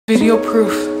Video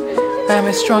proof that I'm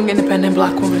a strong, independent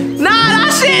black woman. Nah,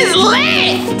 that shit is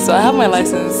lit! So I have my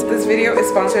license. This video is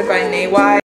sponsored by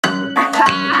NEIWAI.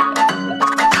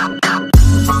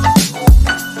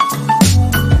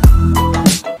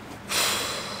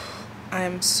 I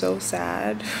am so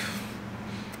sad.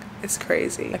 It's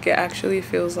crazy. Like, it actually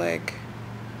feels like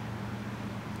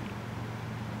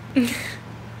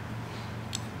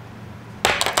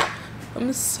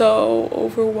I'm so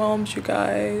overwhelmed, you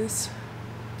guys.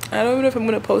 I don't even know if I'm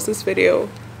gonna post this video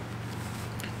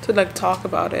to like talk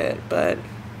about it, but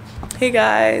hey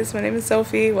guys, my name is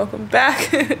Sophie. Welcome back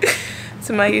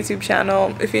to my YouTube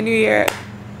channel. If you're new here,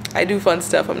 I do fun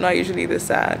stuff. I'm not usually this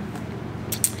sad,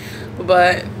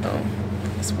 but oh,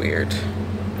 it's weird.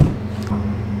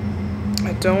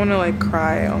 I don't want to like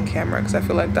cry on camera because I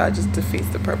feel like that just defeats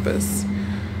the purpose.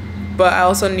 But I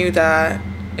also knew that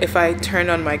if I turn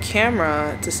on my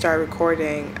camera to start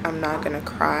recording, I'm not gonna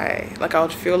cry. Like, I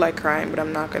would feel like crying, but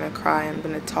I'm not gonna cry. I'm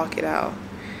gonna talk it out.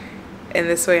 And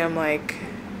this way I'm like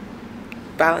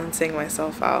balancing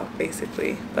myself out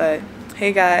basically. But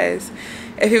hey guys,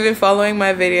 if you've been following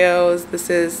my videos, this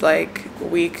is like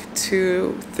week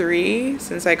 2, 3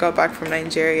 since I got back from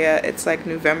Nigeria. It's like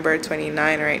November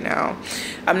 29 right now.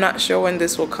 I'm not sure when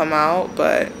this will come out,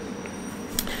 but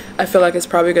I feel like it's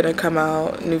probably gonna come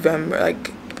out November,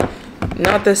 like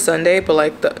not this Sunday, but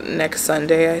like the next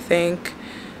Sunday, I think.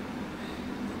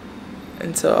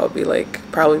 And so I'll be like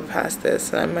probably past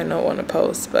this and I might not want to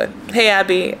post, but hey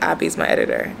Abby's my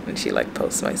editor and she like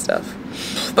posts my stuff.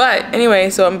 But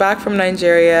anyway, so I'm back from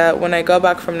Nigeria. When I got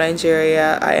back from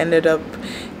Nigeria, I ended up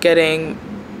getting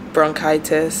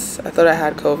bronchitis. I thought I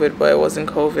had COVID, but it wasn't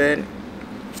COVID.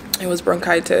 It was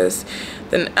bronchitis.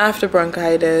 Then after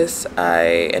bronchitis,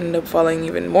 I ended up falling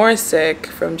even more sick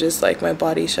from just like my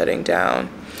body shutting down.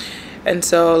 And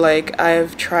so like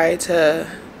I've tried to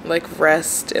like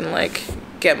rest and like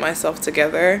get myself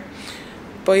together,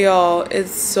 but y'all,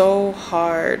 it's so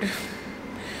hard.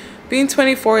 Being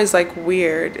 24 is like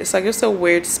weird. It's like just a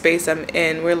weird space I'm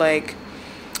in where like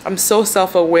I'm so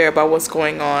self-aware about what's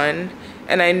going on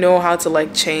and I know how to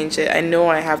like change it. I know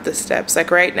I have the steps.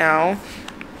 Like right now,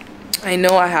 I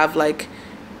know I have like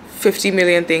 50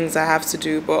 million things I have to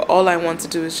do, but all I want to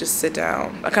do is just sit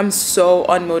down. Like, I'm so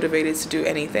unmotivated to do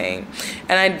anything,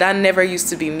 and that never used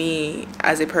to be me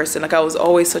as a person. Like, I was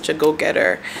always such a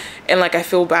go-getter, and like I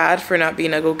feel bad for not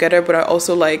being a go-getter, but I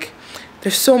also like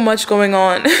there's so much going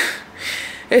on.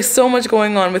 There's so much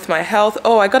going on with my health.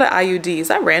 Oh, I got an IUD. Is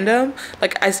that random?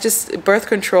 Like, it's just birth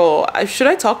control. Should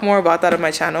I talk more about that on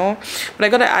my channel? But I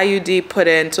got an IUD put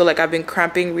in, so like I've been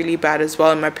cramping really bad as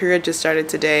well, and my period just started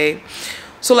today.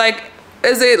 So like,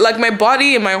 is it like my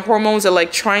body and my hormones are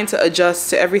like trying to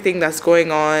adjust to everything that's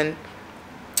going on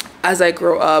as I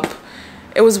grow up.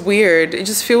 It was weird. It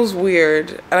just feels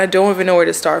weird, and I don't even know where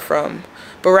to start from.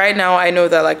 But right now I know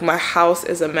that like my house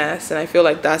is a mess, and I feel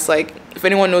like that's like, if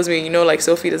anyone knows me, you know, like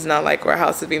Sophie does not like our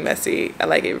house to be messy. I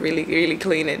like it really, really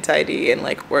clean and tidy and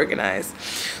like organized.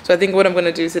 So I think what I'm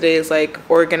gonna do today is like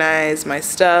organize my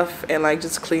stuff and like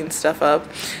just clean stuff up.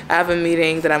 I have a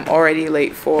meeting that I'm already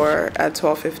late for at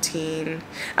 12:15.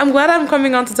 I'm glad I'm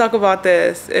coming on to talk about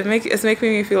this. It's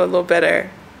making me feel a little better.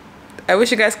 I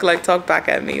wish you guys could like talk back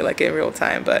at me like in real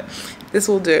time, but this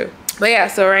will do. But yeah,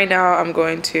 so right now I'm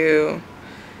going to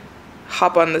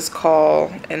hop on this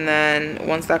call, and then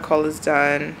once that call is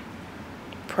done,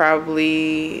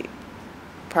 probably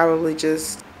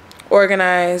just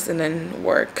organize and then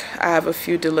work. I have a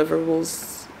few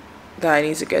deliverables that I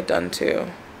need to get done too.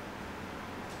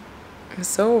 I'm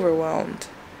so overwhelmed.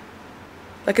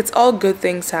 Like, it's all good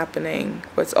things happening,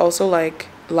 but it's also like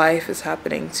life is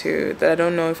happening too that I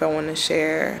don't know if I want to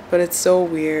share. But it's so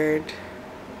weird.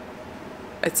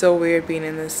 It's so weird being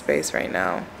in this space right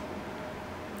now.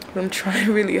 I'm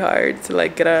trying really hard to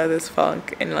like get out of this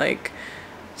funk and like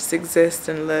just exist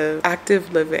and live.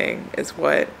 Active living is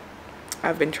what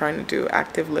I've been trying to do.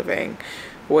 Active living,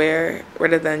 where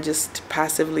rather than just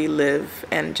passively live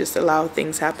and just allow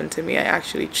things happen to me, I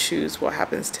actually choose what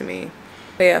happens to me.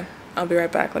 But yeah, I'll be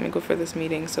right back. Let me go for this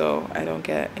meeting so I don't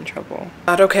get in trouble.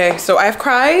 Okay, so I've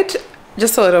cried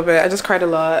just a little bit. I just cried a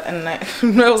lot, and I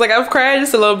was like, I've cried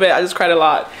just a little bit. I just cried a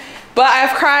lot. But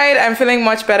I've cried. I'm feeling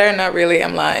much better. Not really,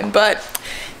 I'm lying. But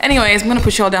anyways, I'm gonna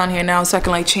put y'all down here now so I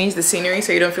can like change the scenery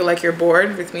so you don't feel like you're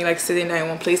bored with me like sitting down in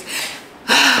one place.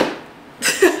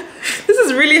 This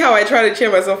is really how I try to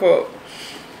cheer myself up.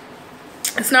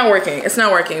 It's not working. It's not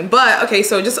working. But okay,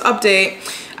 so just update.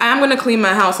 I am gonna clean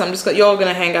my house. Y'all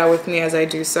gonna hang out with me as I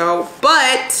do so.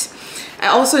 But I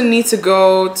also need to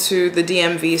go to the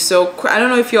DMV. So I don't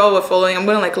know if y'all were following. I'm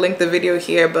gonna like link the video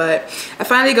here, but I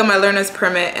finally got my learner's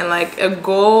permit, and like a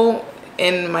goal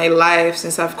in my life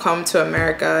since I've come to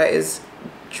America is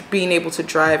being able to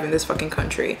drive in this fucking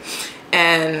country.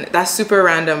 And that's super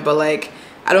random, but like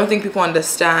I don't think people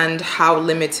understand how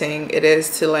limiting it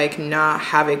is to like not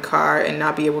have a car and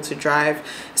not be able to drive,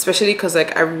 especially because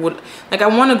like I want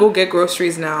to go get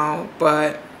groceries now,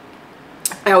 but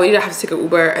I would either have to take an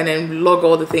Uber and then log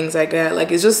all the things I get.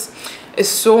 Like it's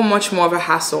so much more of a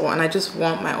hassle, and I just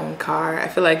want my own car. I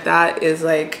feel like that is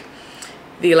like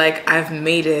the like I've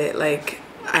made it, like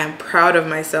I'm proud of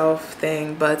myself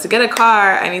thing. But to get a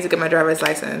car, I need to get my driver's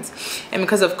license, and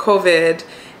because of COVID,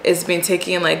 it's been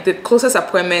taking like the closest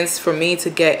appointments for me to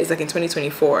get is like in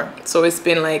 2024. So it's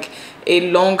been like a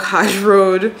long hard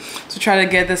road to try to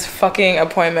get this fucking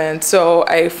appointment. So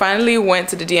I finally went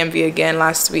to the DMV again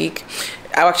last week.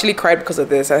 I actually cried because of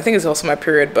this. I think it's also my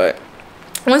period, but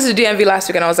I went to the DMV last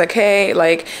week and I was like, hey,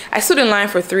 like I stood in line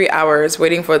for 3 hours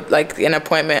waiting for like an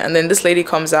appointment, and then this lady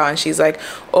comes out and she's like,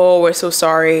 oh, we're so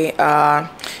sorry,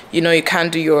 you know, you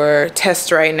can't do your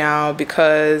test right now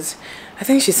because I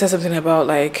think she said something about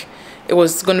like it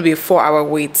was going to be a 4-hour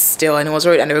wait still, and it was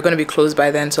already, and they were going to be closed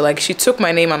by then. So like she took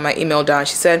my name and my email down.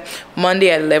 She said Monday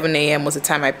at 11 a.m. was the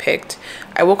time I picked.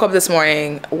 I woke up this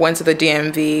morning, went to the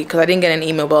DMV because I didn't get an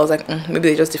email, but I was like, maybe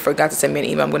they just forgot to send me an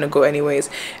email. I'm going to go anyways.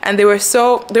 And they were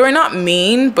not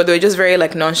mean, but they were just very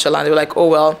like nonchalant. They were like, oh,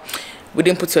 well, we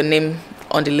didn't put your name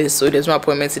on the list, so there's no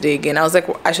appointment today again. I was like,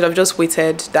 I should have just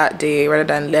waited that day rather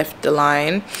than left the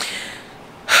line.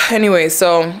 Anyway,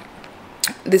 so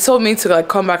they told me to like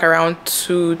come back around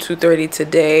 2:30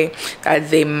 today, that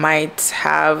they might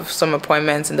have some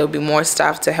appointments and there'll be more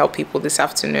staff to help people this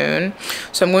afternoon.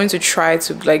 So I'm going to try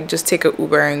to like just take a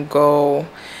Uber and go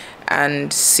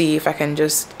and see if I can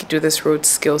just do this road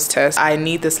skills test. I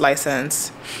need this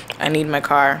license. I need my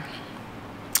car.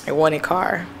 I want a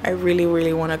car. I really,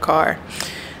 really want a car.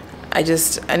 I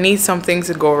need something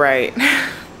to go right.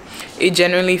 It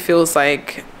genuinely feels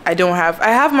like I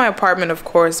have my apartment, of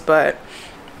course, but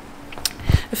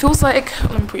it feels like,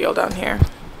 let me put y'all down here.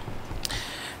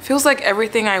 Feels like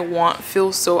everything I want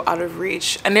feels so out of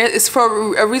reach, and it's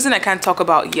for a reason I can't talk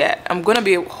about yet.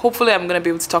 Hopefully I'm gonna be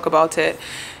able to talk about it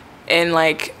in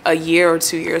like a year or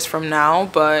 2 years from now,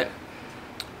 but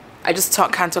I just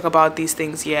can't talk about these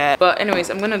things yet. But anyways,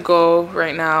 I'm gonna go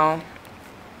right now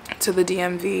to the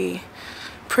DMV.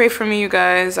 Pray for me, you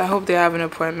guys. I hope they have an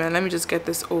appointment. Let me just get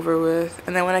this over with,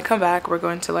 and then when I come back, we're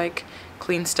going to like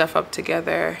clean stuff up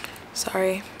together.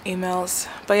 Sorry, emails.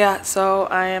 But yeah, so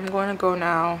I am going to go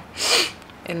now,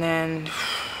 and then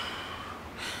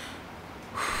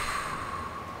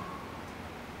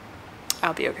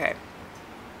I'll be okay.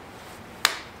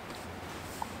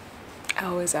 I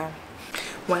always am.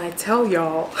 When I tell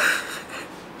y'all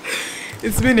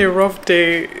it's been a rough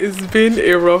day. It's been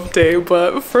a rough day,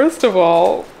 but first of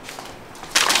all,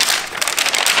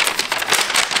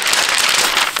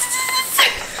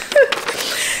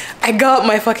 I got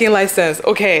my fucking license.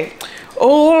 Okay.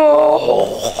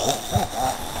 Oh,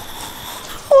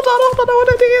 hold on, I want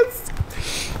to dance.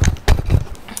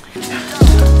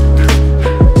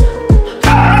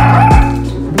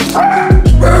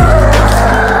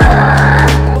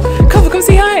 Come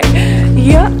say hi.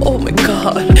 Yeah. Oh my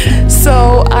god.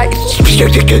 So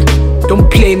don't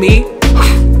play me.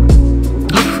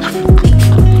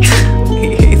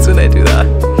 He hates when I do that.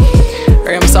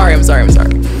 Alright, I'm sorry.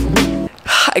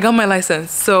 I got my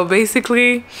license. So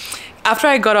basically, after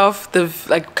I got off the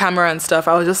like camera and stuff,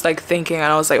 I was just like thinking, and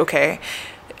I was like, okay,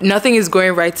 nothing is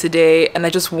going right today, and I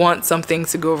just want something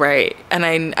to go right. And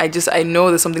I know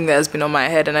there's something that has been on my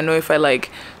head, and I know if I like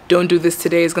don't do this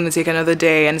today, it's gonna take another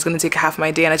day, and it's gonna take half my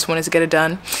day, and I just wanted to get it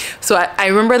done. So I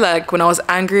remember like when I was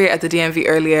angry at the DMV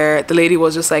earlier, the lady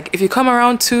was just like, if you come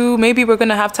around 2, maybe we're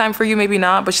gonna have time for you, maybe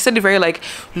not. But she said it very like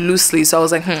loosely. So I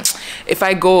was like, if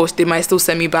I go, they might still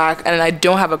send me back, and I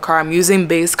don't have a car. I'm using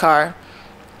Bay's car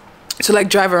to like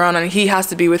drive around, and he has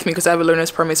to be with me because I have a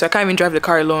learner's permit, so I can't even drive the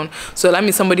car alone. So that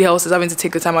means somebody else is having to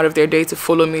take the time out of their day to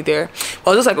follow me there.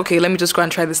 But I was just like, okay, let me just go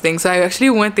and try this thing. So I actually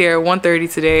went there 1:30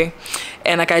 today,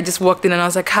 and like I just walked in and I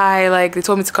was like, hi, like they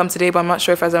told me to come today, but I'm not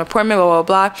sure if I have an appointment, blah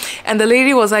blah blah. And the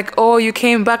lady was like, oh, you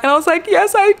came back? And I was like,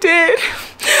 yes, I did.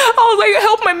 I was like,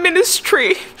 help my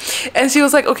ministry. And she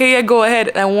was like, okay, yeah, go ahead.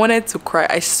 And I wanted to cry,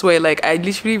 I swear. Like I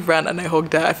literally ran and I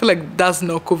hugged her. I feel like that's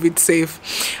not COVID safe.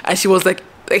 And she was like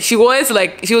she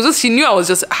knew I was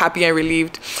just happy and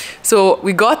relieved. So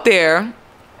we got there,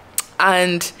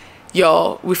 and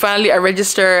y'all, I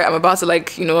register. I'm about to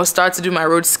like, you know, start to do my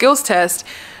road skills test.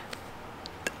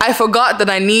 I forgot that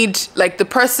I need like the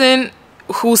person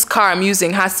whose car I'm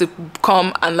using has to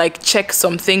come and like check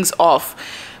some things off,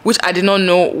 which I did not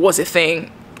know was a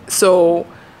thing. So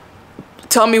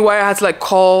tell me why I had to like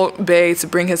call Bay to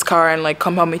bring his car and like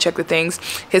come help me check the things.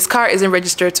 His car isn't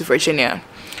registered to Virginia.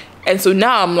 And so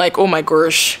now I'm like, oh my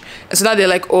gosh. And so now they're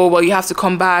like, oh, well, you have to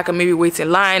come back and maybe wait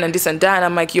in line and this and that. And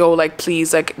I'm like, yo, like,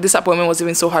 please, like, this appointment was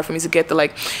even so hard for me to get the,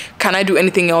 like, can I do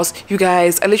anything else? You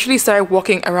guys, I literally started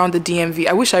walking around the DMV.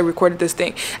 I wish I recorded this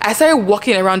thing. I started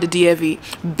walking around the DMV,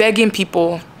 begging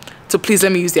people to please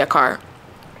let me use their car.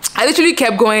 I literally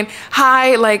kept going,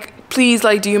 hi, like, please,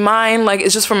 like, do you mind? Like,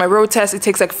 it's just for my road test. It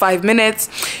takes like 5 minutes.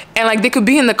 And like, they could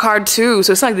be in the car too.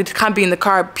 So it's not like they can't be in the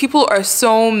car. People are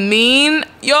so mean.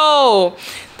 Yo,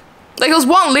 like there was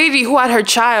one lady who had her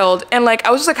child and like,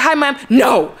 I was just like, hi, ma'am.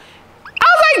 No. I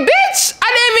was like, bitch, I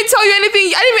didn't even tell you anything.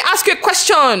 I didn't even ask you a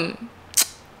question.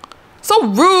 So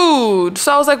rude.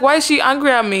 So I was like, why is she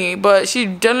angry at me? But she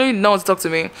generally knows to talk to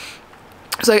me.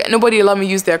 So like, nobody allowed me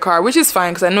to use their car, which is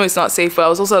fine because I know it's not safe, but I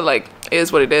was also like, it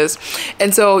is what it is.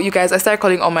 And so you guys, I started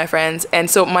calling all my friends. And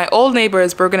so my old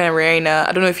neighbors, Bergen and Raina,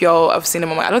 I don't know if y'all have seen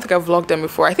them on my, I don't think I've vlogged them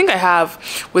before. I think I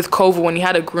have with Kovu when he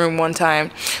had a groom one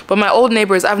time. But my old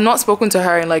neighbors, I've not spoken to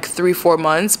her in like 3-4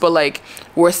 months, but like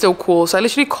we're still cool. So I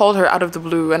literally called her out of the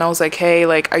blue and I was like, hey,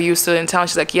 like, are you still in town?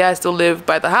 She's like, yeah, I still live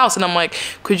by the house. And I'm like,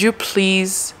 could you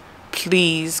please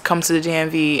come to the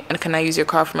DMV and can I use your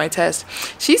car for my test?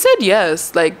 She said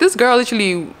yes. Like, this girl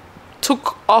literally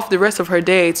took off the rest of her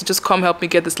day to just come help me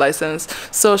get this license.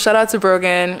 So shout out to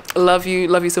Bergen. Love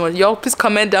you so much. Y'all please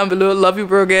comment down below. Love you,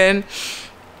 Bergen.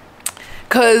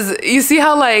 Cause you see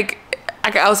how like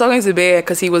I was talking to Bear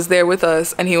because he was there with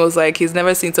us and he was like, he's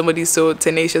never seen somebody so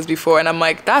tenacious before. And I'm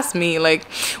like, that's me. Like,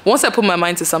 once I put my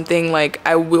mind to something, like,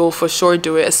 I will for sure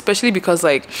do it. Especially because,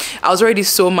 like, I was already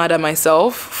so mad at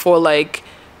myself for, like,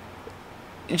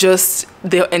 just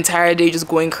the entire day just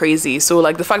going crazy. So,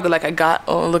 like, the fact that, like, I got...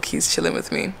 Oh, look, he's chilling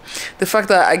with me. The fact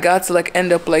that I got to, like,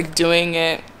 end up, like, doing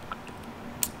it,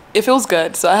 it feels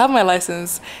good. So I have my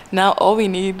license. Now all we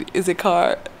need is a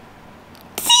car.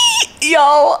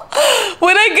 Yo,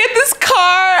 when I get this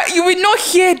car, you will not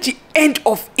hear the end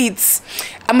of it.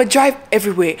 I'ma drive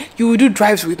everywhere. You will do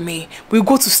drives with me. We'll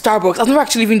go to Starbucks. I've never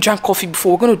actually even drank coffee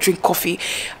before. We're gonna drink coffee.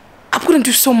 I'm gonna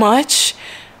do so much.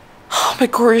 Oh my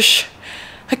gosh,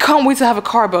 I can't wait to have a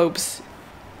car, Bobs.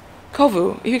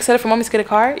 Kovu, are you excited for mommy to get a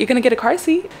car? You're gonna get a car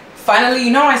seat? Finally, you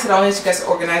know, I said I wanted you guys to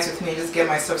organize with me and just get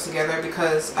my stuff together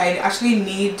because I actually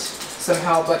need some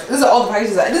help. But this is all the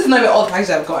packages. This is not even all the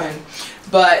packages I've gotten.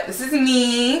 But this is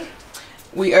me.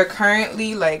 We are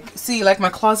currently like, see, like my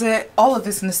closet, all of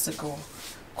this needs to go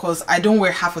because I don't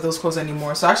wear half of those clothes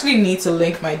anymore. So I actually need to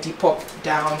link my Depop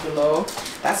down below.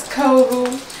 That's cool.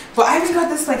 But I even got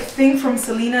this like thing from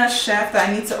Selena Chef that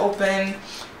I need to open.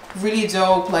 Really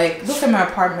dope. Like, look at my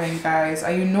apartment, you guys.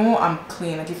 You know I'm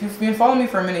clean. Like, if you've been following me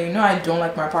for a minute, you know I don't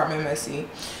like my apartment messy.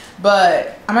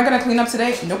 But am I gonna clean up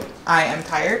today? Nope. I am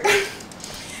tired.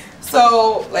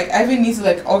 So like I even need to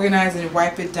like organize and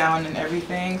wipe it down and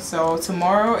everything. So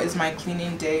tomorrow is my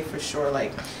cleaning day for sure.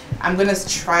 Like I'm gonna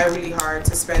try really hard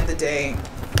to spend the day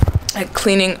like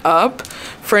cleaning up.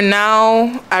 For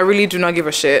now, I really do not give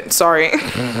a shit. Sorry.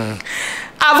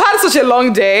 I've had such a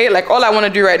long day. Like all I want to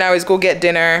do right now is go get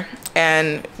dinner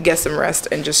and get some rest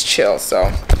and just chill. So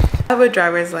I have a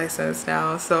driver's license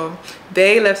now, so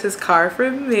Bay left his car for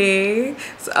me,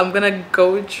 so I'm gonna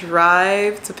go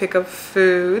drive to pick up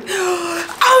food.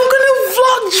 I'm gonna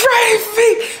vlog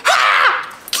driving.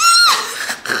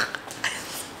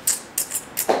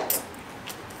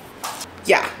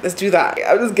 Yeah, let's do that.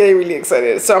 I'm just getting really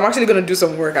excited. So I'm actually gonna do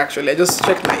some work. Actually, I just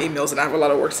checked my emails and I have a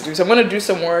lot of work to do, so I'm gonna do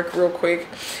some work real quick.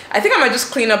 I think I might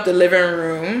just clean up the living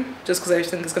room just because I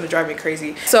think it's gonna drive me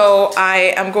crazy. So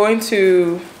I am going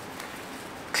to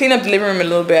clean up the living room a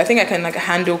little bit. I think I can like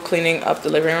handle cleaning up the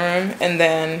living room, and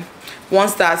then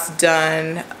once that's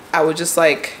done, I would just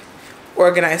like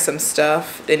organize some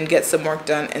stuff, then get some work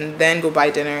done, and then go buy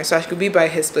dinner. So I should be by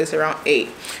his place around 8.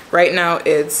 Right now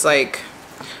it's like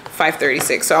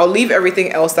 5:36, so I'll leave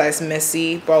everything else that is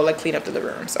messy, but I'll like clean up the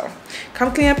living room. So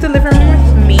come clean up the living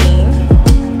room with me.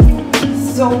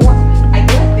 So I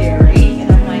get there, right?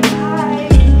 And I'm like, hi,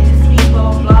 it's me,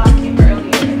 blah blah blah. I came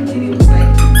earlier and the lady was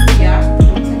like, yeah. I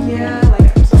was like, yeah,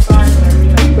 like I'm so sorry, but I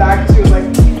really like back to like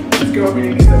this girl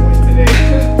really needs a win today.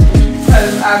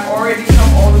 Because I've already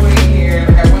come all the way here,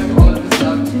 like I went through all of this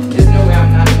stuff. There's no way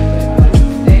I'm not gonna play my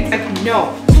license today. Like, no,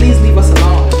 please leave us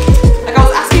alone. Like I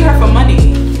was asking her for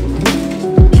money.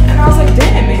 I was like,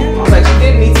 damn, man. I was like, she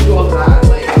didn't need to do all that.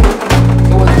 Like,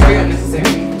 it was very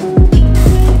unnecessary.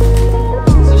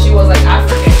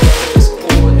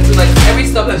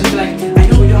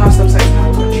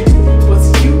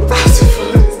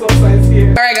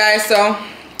 go.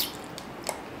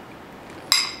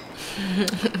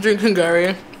 Drinking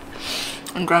Gary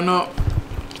and granola.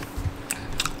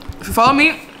 If you follow me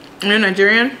and you're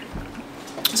Nigerian,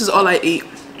 this is all I eat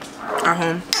at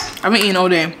home. I've been eating all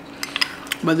day.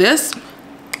 But this,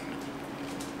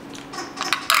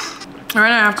 right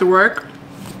now I have to work.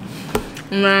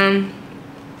 And then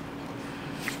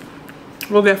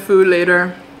we'll get food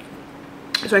later.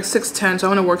 It's like 6:10, so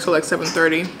I'm gonna work till like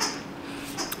 7:30.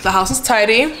 The house is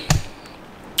tidy.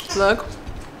 Look,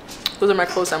 those are my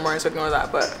clothes I'm wearing, so ignore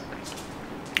that. But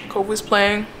Kofu's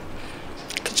playing.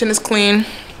 Kitchen is clean.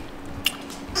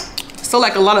 Still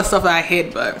like a lot of stuff that I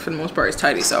hid, but for the most part it's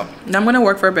tidy. So now I'm gonna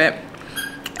work for a bit,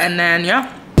 and then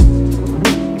yeah.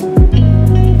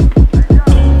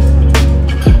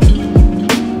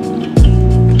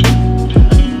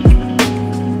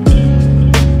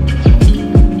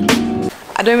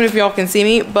 I don't even know if y'all can see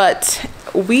me, but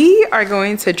we are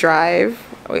going to drive.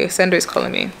 Wait, Sendo is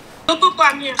calling me. Oh,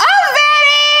 Betty!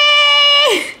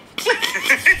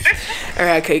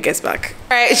 Alright, okay, he gets back.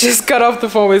 Alright, just got off the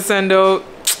phone with Sendo.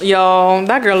 Y'all,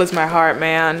 that girl is my heart,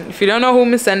 man. If you don't know who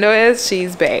Miss Sendo is,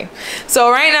 she's Bae.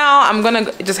 So right now, I'm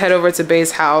gonna just head over to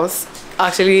Bae's house.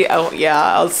 Actually, I told you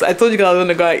guys I was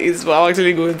gonna go eat, but I'm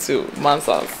actually going to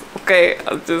Mansa's. Okay,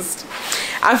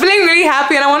 I'm feeling really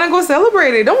happy and I want to go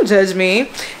celebrate it. Don't judge me.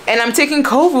 And I'm taking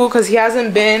Kofu because he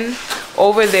hasn't been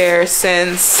over there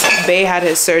since Bae had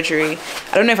his surgery.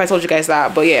 I don't know if I told you guys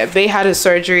that, but yeah, Bae had his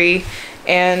surgery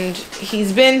and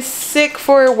he's been sick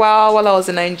for a while I was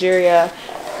in Nigeria,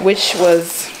 which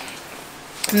was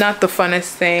not the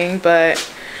funnest thing, but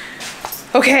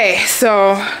okay.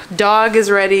 So dog is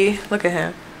ready. Look at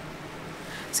him.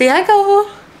 Say hi,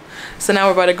 Kofu. So now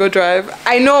we're about to go drive.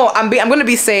 I know I'm gonna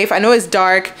be safe. I know it's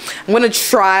dark. I'm gonna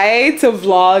try to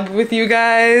vlog with you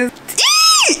guys.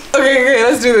 Okay,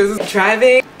 let's do this.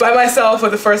 Driving by myself for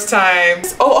the first time.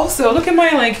 Oh, also look at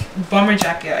my like bomber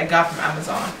jacket I got from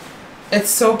Amazon. It's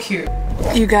so cute.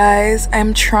 You guys,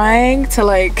 I'm trying to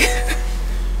like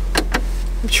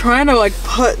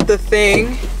put the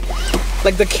thing,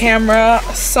 like the camera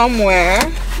somewhere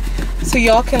so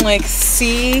y'all can like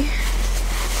see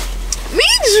me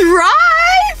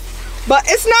drive, but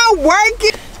it's not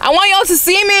working. I want y'all to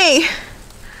see me.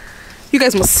 You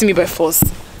guys must see me by force,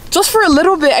 just for a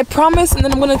little bit, I promise, and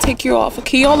then I'm gonna take you off.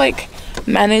 Okay, y'all like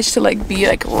manage to like be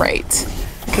like right.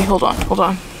 Okay, hold on.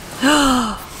 Okay.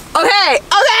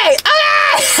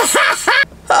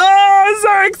 Oh, I'm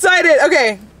so excited.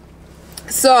 Okay,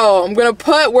 so I'm gonna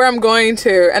put where I'm going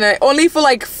to, and I only for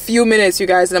like few minutes, you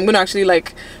guys, and I'm gonna actually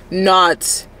like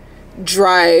not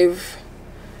drive.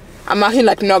 I'm actually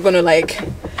like not gonna like,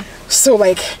 so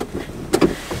like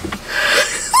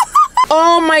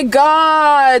oh my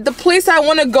god, the place I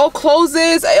want to go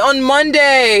closes on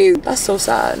Monday. That's so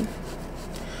sad.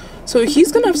 So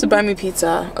he's gonna have to buy me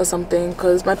pizza or something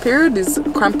because my period is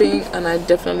cramping and I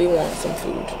definitely want some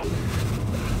food.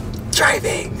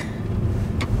 Driving.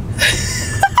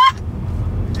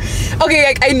 Okay,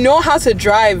 like I know how to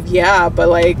drive, yeah, but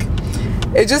like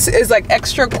it just is like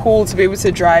extra cool to be able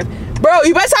to drive. Bro,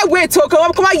 you better wait till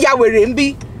come on, yeah, with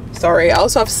Rimby. Sorry, I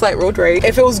also have slight road rage.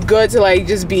 It feels good to like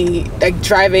just be like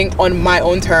driving on my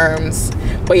own terms.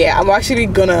 But yeah, I'm actually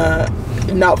gonna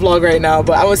not vlog right now,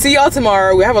 but I'm gonna see y'all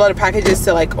tomorrow. We have a lot of packages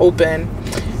to like open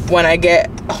when I get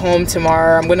home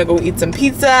tomorrow. I'm gonna go eat some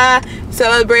pizza,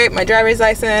 celebrate my driver's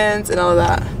license and all of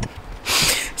that.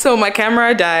 So my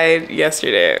camera died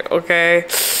yesterday, okay?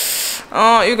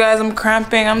 Oh, you guys, I'm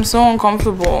cramping. I'm so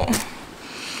uncomfortable.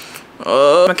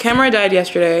 My camera died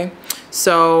yesterday,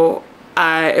 so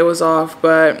it was off,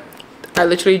 but I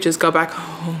literally just got back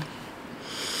home.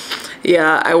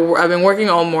 Yeah, I've been working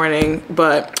all morning,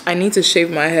 but I need to shave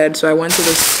my head, so I went to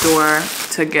the store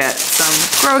to get some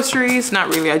groceries. Not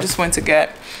really, I just went to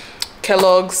get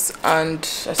Kellogg's and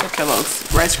I said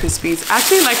Kellogg's Rice Krispies. I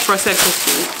actually like Frosted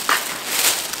Krispies.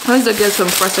 I went to get some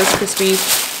Frosted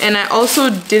Krispies, and I also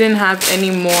didn't have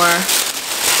any more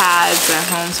pads at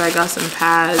home, so I got some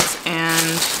pads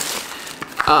and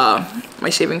my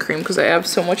shaving cream because I have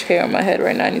so much hair on my head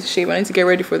right now. I need to shave. I need to get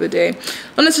ready for the day.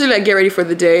 Not necessarily like get ready for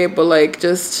the day, but like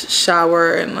just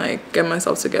shower and like get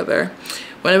myself together.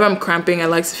 Whenever I'm cramping, I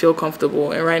like to feel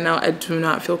comfortable, and right now I do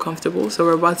not feel comfortable. So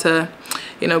we're about to,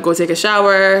 you know, go take a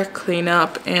shower, clean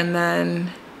up, and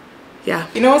then yeah.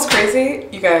 You know what's crazy,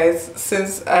 you guys?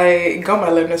 Since I got my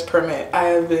learner's permit, I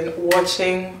have been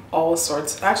watching all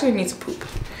sorts. I actually need to poop.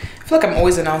 I feel like I'm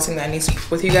always announcing that I need to poop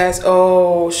with you guys.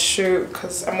 Oh shoot,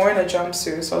 because I'm wearing a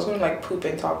jumpsuit, so I was gonna like poop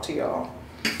and talk to y'all.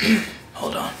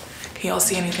 Hold on, can y'all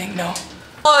see anything? No.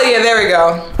 Oh yeah, there we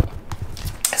go.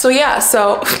 So yeah,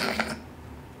 so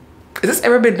Has this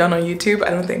ever been done on YouTube? I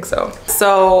don't think so.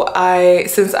 So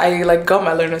since I like got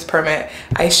my learner's permit,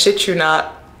 I shit you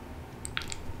not,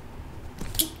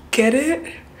 get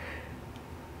it?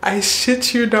 I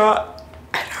shit you not,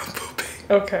 and I'm pooping.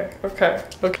 Okay.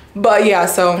 But yeah,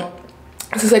 so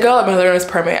since I got my learner's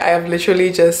permit, I have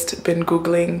literally just been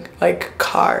Googling like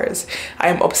cars. I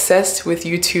am obsessed with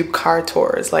YouTube car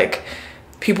tours, like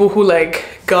people who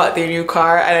like got their new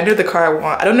car, and I know the car I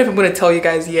want. I don't know if I'm gonna tell you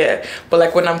guys yet, but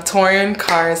like when I'm touring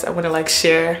cars, I'm gonna like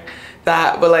share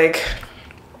that. But like,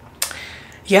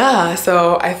 yeah,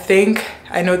 so I think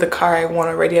I know the car I want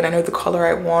already, and I know the color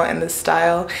I want and the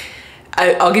style.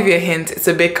 I'll give you a hint. It's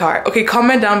a big car. Okay,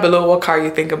 comment down below what car you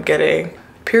think I'm getting.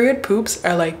 Period poops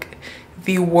are like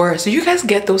the worst. Do you guys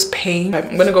get those pain?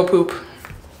 I'm gonna go poop,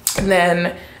 and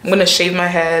then I'm gonna shave my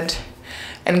head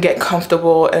and get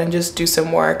comfortable and just do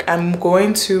some work. I'm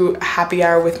going to happy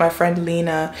hour with my friend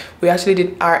Lena. We actually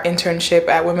did our internship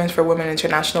at Women for Women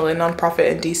International, a nonprofit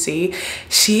in DC.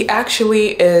 She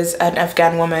actually is an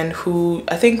Afghan woman who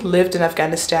I think lived in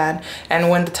Afghanistan, and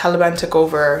when the Taliban took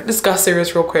over, this got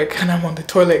serious real quick and I'm on the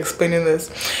toilet explaining this.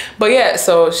 But yeah,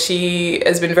 so she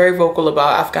has been very vocal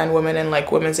about Afghan women and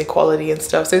like women's equality and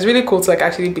stuff. So it's really cool to like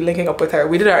actually be linking up with her.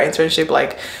 We did our internship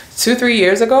like 2-3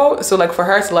 years ago. So like for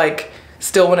her to like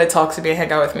still want to talk to me and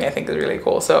hang out with me, I think is really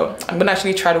cool. So I'm gonna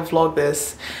actually try to vlog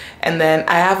this, and then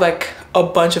I have like a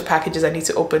bunch of packages I need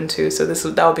to open too, so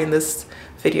that'll be in this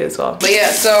video as well. But yeah,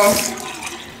 so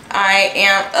I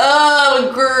am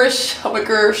oh my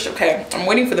gosh, okay, I'm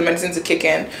waiting for the medicine to kick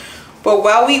in, but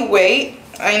while we wait,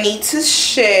 I need to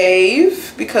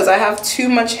shave because I have too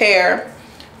much hair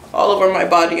all over my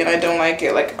body and I don't like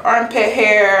it. Like armpit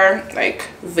hair, like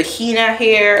vagina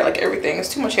hair, like everything. It's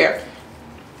too much hair.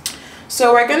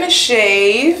 So we're gonna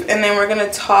shave, and then we're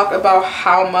gonna talk about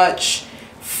how much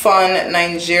fun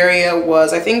Nigeria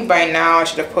was. I think by now I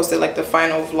should have posted like the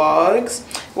final vlogs.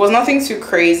 It was nothing too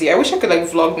crazy. I wish I could like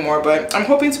vlog more, but I'm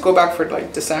hoping to go back for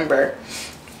like December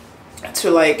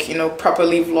to like, you know,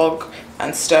 properly vlog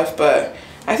and stuff. But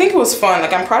I think it was fun.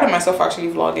 Like I'm proud of myself actually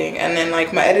vlogging, and then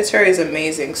like my editor is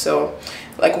amazing, so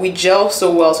like we gel so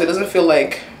well, so it doesn't feel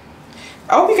like.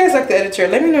 I hope you guys like the editor.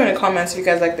 Let me know in the comments if you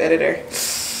guys like the editor.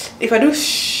 If I do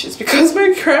shh, it's because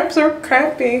my cramps are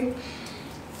cramping.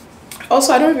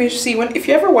 Also, I don't even see if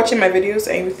you're ever watching my videos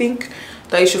and you think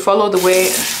that you should follow the way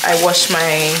I wash my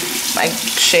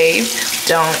shave,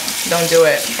 don't do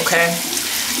it, okay?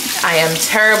 I am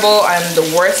terrible. I'm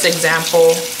the worst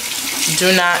example.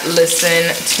 Do not listen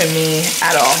to me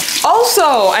at all.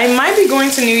 Also, I might be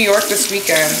going to New York this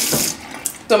weekend.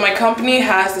 So my company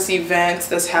has this event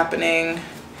that's happening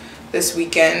this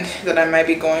weekend that I might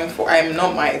be going for. I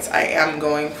am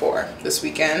going for this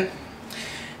weekend.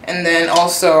 And then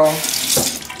also,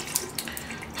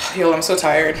 yo, I'm so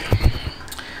tired.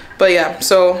 But yeah,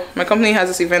 so my company has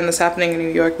this event that's happening in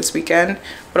New York this weekend.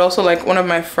 But also like one of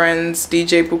my friends,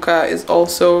 DJ Buka, is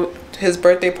also, his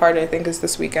birthday party I think is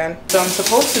this weekend. So I'm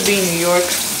supposed to be in New York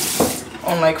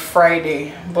on like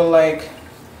Friday, but like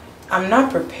I'm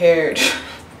not prepared.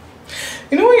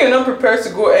 You know when you're not prepared to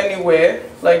go anywhere?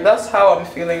 Like that's how I'm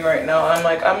feeling right now. I'm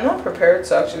like, I'm not prepared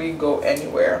to actually go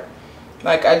anywhere.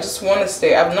 Like I just want to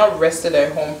stay. I've not rested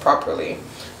at home properly,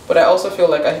 but I also feel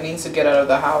like I need to get out of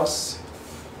the house,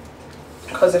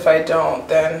 because if I don't,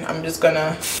 then I'm just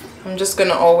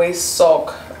gonna always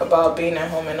sulk about being at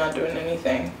home and not doing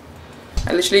anything.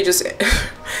 I literally just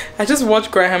I just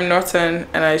watched Graham Norton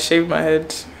and I shaved my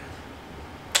head.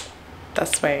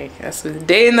 That's the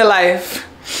day in the life.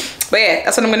 But yeah,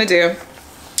 that's what I'm gonna do.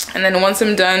 And then once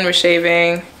I'm done with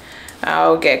shaving,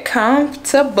 I'll get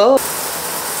comfortable.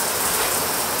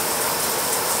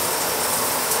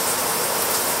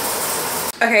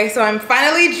 Okay, so I'm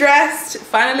finally dressed,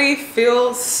 finally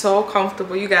feel so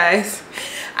comfortable, you guys.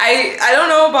 I don't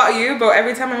know about you, but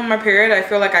every time I'm on my period, I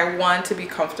feel like I want to be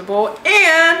comfortable.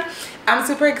 And I'm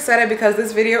super excited because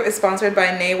this video is sponsored by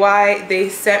NEIWAI. They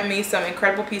sent me some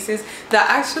incredible pieces that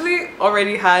I actually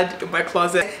already had in my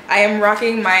closet. I am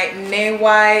rocking my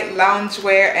NEIWAI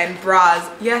loungewear and bras.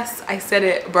 Yes, I said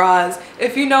it, bras.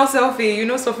 If you know Sofi, you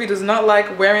know Sofi does not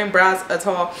like wearing bras at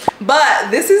all.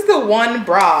 But this is the one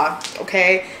bra,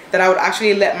 okay, that I would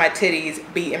actually let my titties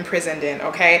be imprisoned in,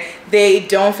 okay? They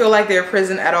don't feel like they're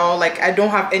prison at all. Like I don't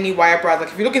have any wire bras. Like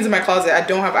if you look into my closet, I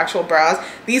don't have actual bras.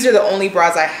 These are the only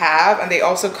bras I have, and they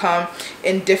also come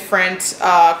in different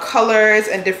colors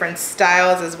and different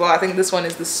styles as well. I think this one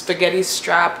is the spaghetti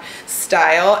strap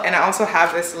style, and I also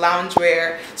have this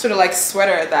loungewear sort of like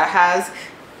sweater that has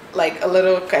like a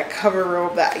little like cover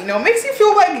robe that, you know, makes you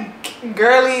feel like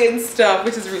girly and stuff,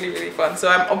 which is really, really fun. So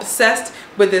I'm obsessed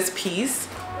with this piece.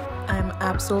 I'm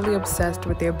absolutely obsessed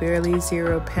with their Barely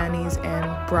Zero panties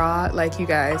and bra. Like, you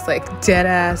guys, like, dead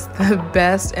ass the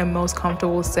best and most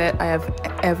comfortable set I have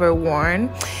ever worn.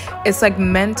 It's like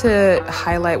meant to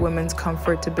highlight women's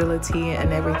comfortability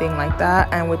and everything like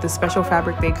that, and with the special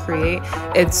fabric they create,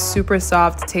 it's super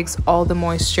soft, takes all the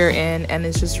moisture in, and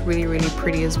it's just really, really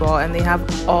pretty as well. And they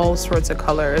have all sorts of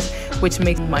colors, which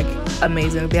makes them like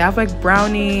amazing. They have like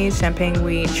brownie, champagne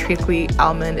wheat, trick wheat,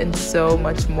 almond, and so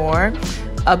much more.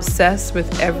 Obsessed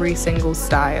with every single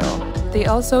style. They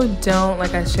also don't,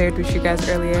 like I shared with you guys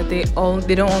earlier, they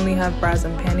don't only have bras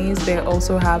and panties, they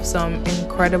also have some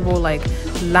incredible like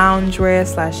loungewear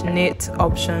slash knit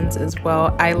options as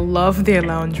well. I love their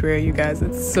loungewear, you guys.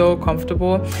 It's so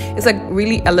comfortable. It's like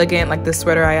really elegant, like the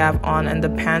sweater I have on, and the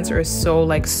pants are so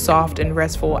like soft and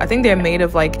restful. I think they're made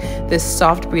of like this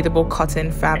soft breathable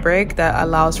cotton fabric that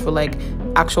allows for like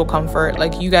actual comfort.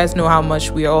 Like, you guys know how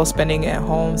much we are all spending at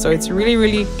home, so it's really,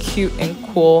 really cute and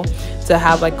cool to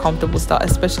have like comfortable style,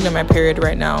 especially in my period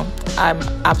right now. I'm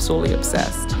absolutely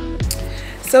obsessed.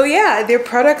 So yeah, their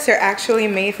products are actually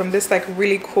made from this like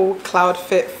really cool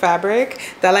CloudFit fabric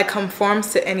that like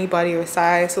conforms to any body or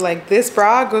size. So like this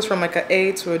bra goes from like an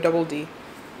A to a double D,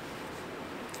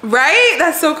 right?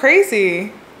 That's so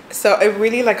crazy. So it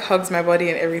really like hugs my body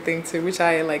and everything too, which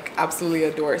I like absolutely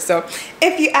adore. So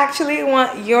if you actually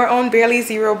want your own Barely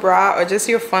Zero bra or just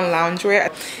your fun loungewear,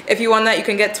 if you want that, you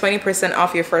can get 20%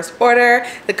 off your first order.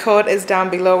 The code is down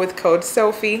below with code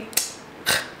Sofi.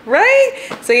 Right?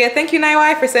 So yeah, thank you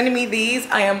NEIWAI for sending me these.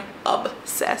 I am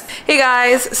obsessed. Hey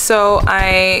guys, so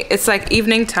it's like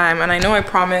evening time, and I know I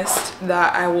promised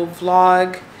that I will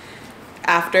vlog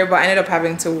after, but I ended up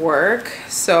having to work.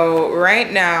 So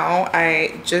right now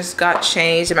I just got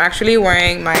changed. I'm actually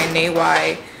wearing my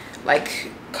NEIWAI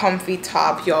like comfy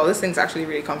top, y'all. This thing's actually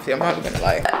really comfy, I'm not even gonna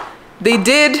lie. They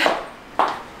did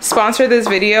sponsor this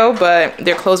video, but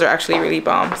their clothes are actually really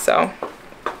bomb. So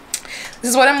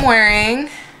this is what I'm wearing.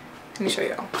 Let me show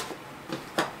y'all.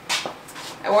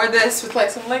 I wore this with like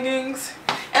some leggings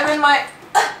and then my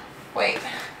wait,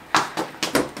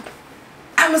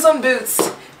 Amazon boots.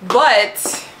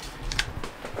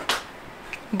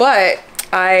 But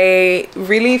I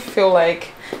really feel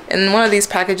like in one of these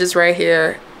packages right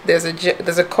here, there's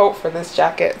a coat for this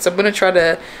jacket. So I'm gonna try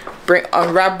to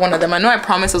grab one of them. I know I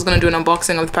promised I was gonna do an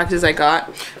unboxing of the packages I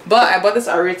got, but I bought this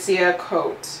Odditty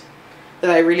coat that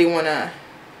I really wanna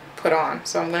put on.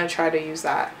 So I'm gonna try to use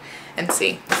that and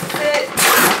see.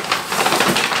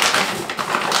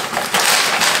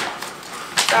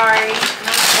 Sorry,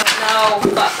 no,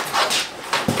 fuck.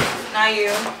 Not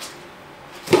you.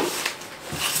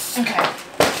 Okay.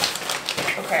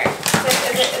 Okay.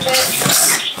 Is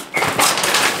it?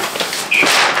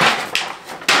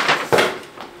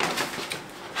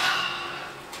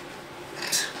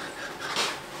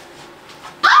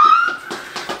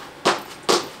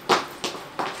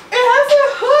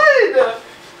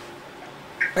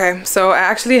 Okay, so I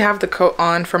actually have the coat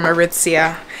on from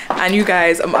Odditty, and you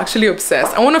guys, I'm actually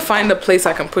obsessed. I want to find a place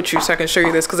I can put you so I can show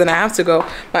you this, because then I have to go.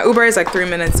 My Uber is like 3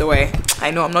 minutes away. I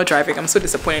know, I'm not driving. I'm so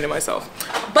disappointed in myself.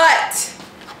 But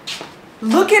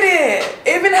look at it.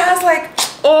 It even has like,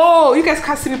 oh, you guys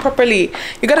can't see me properly.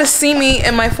 You gotta see me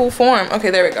in my full form. Okay,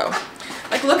 there we go.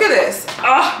 Like, look at this.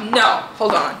 Oh no,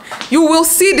 hold on. You will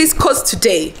see these coats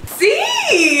today. See,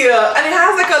 and it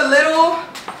has like a little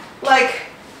like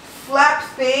flap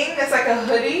thing that's like a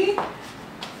hoodie.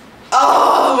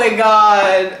 Oh my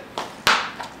god.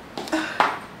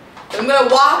 I'm gonna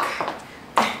walk.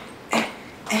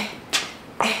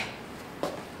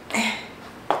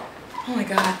 Oh my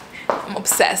god, I'm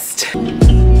obsessed. I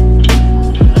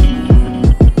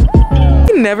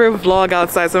never vlog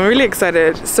outside, so I'm really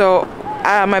excited. So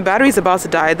my battery's about to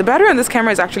die. The battery on this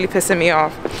camera is actually pissing me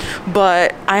off,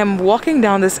 but I am walking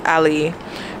down this alley.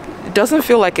 It doesn't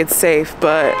feel like it's safe,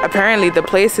 but apparently the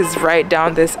place is right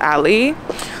down this alley,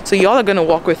 so y'all are gonna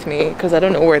walk with me because I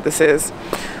don't know where this is.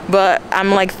 But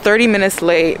I'm like 30 minutes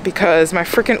late because my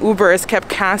freaking Ubers kept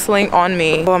canceling on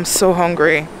me. Oh, I'm so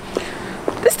hungry.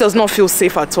 This does not feel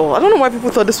safe at all. I don't know why people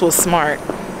thought this was smart.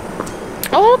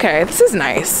 Oh, okay, this is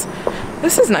nice.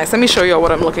 This is nice. Let me show y'all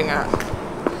what I'm looking at.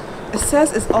 It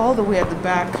says it's all the way at the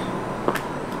back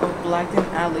of Blackton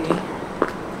Alley,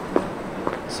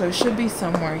 so it should be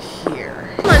somewhere here.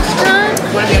 Lunchtime.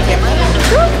 Want to be on camera?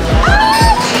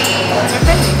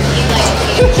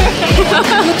 You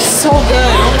look so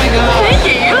good. Oh my god. Thank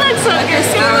you. You look so good. Your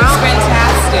skin looks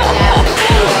fantastic.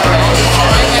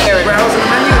 Browse the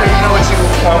menu, or you know what you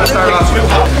want to start off with?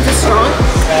 Is it strong?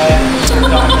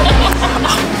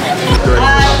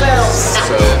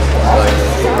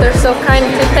 They're so kind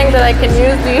to think that I I can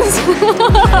use these. Or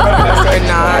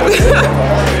not.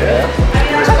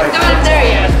 I'm not there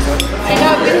yet. I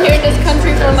know I've been here in this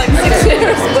country for like 6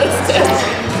 years, but still.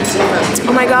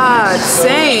 Oh my god,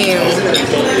 same.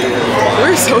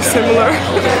 We're so similar.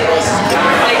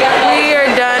 We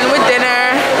are done with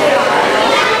dinner.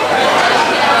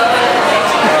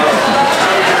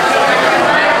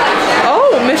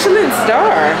 Oh, Michelin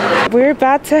star. We're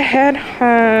about to head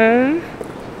home.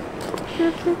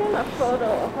 You're taking a photo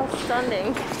of how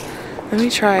stunning. Let me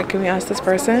try. Can we ask this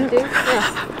person?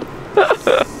 Yeah.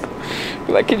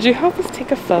 Like, could you help us take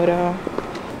a photo? A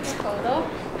photo?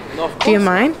 No, of course. Do you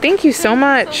mind? Thank you so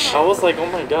much. I was like, oh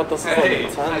my god, this is like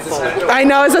intense. I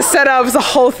know, it's a setup, it's a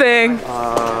whole thing.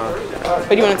 But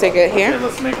do you want to take it here? Okay,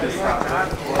 let's make this.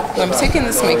 I'm taking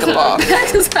this makeup off.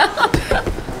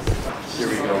 Here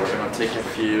we go, we're gonna take a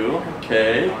few.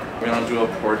 Okay, we're gonna do a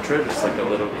portrait, just like a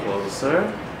little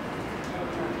closer.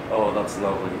 Oh, that's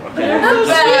lovely. Okay,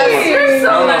 You're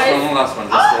so nice. one last one,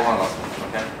 just one last one,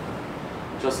 okay?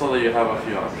 Just so that you have a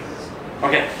few options.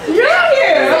 Okay. You're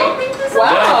here!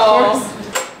 Wow!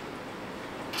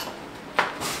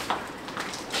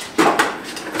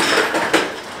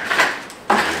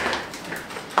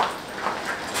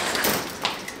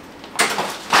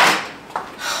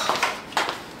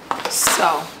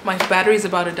 So, my battery's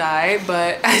about to die,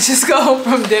 but I just got home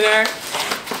from dinner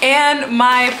and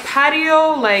my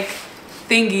patio like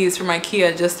thingies from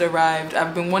IKEA just arrived.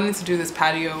 I've been wanting to do this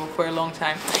patio for a long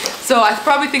time. So I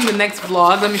probably think the next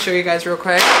vlog, let me show you guys real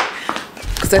quick,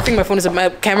 because I think my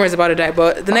camera is about to die,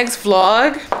 but the next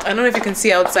vlog, I don't know if you can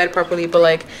see outside properly, but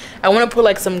like I want to put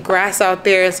like some grass out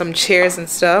there and some chairs and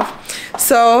stuff.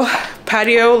 So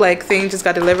patio like thing just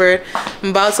got delivered.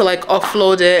 I'm about to like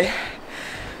offload it.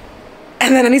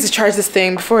 And then I need to charge this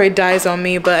thing before it dies on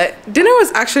me. But dinner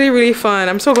was actually really fun.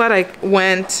 I'm so glad I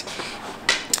went.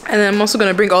 And then I'm also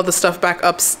gonna bring all the stuff back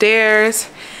upstairs.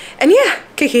 And yeah,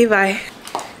 KK, bye.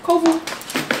 Kovu,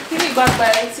 you got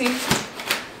by I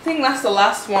think that's the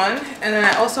last one. And then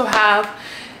I also have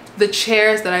the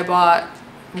chairs that I bought.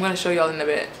 I'm gonna show y'all in a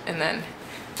bit. And then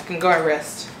I can go and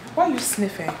rest. Why are you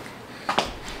sniffing?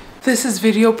 This is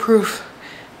video proof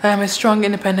that I'm a strong,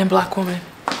 independent black woman.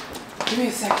 Give me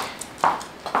a sec.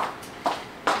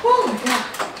 Oh my god.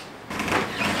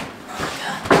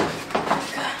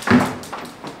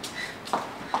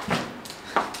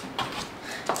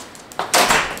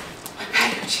 My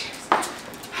patio chairs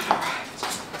have arrived.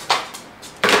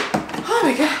 Oh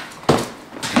my god.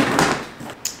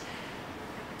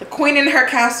 The queen in her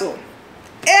castle.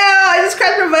 Ew, I just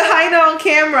cracked from behind on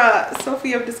camera.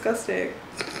 Sophie, I'm disgusting.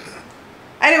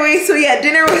 Anyway, so yeah,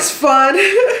 dinner was fun.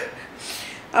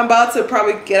 I'm about to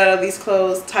probably get out of these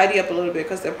clothes, tidy up a little bit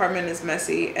because the apartment is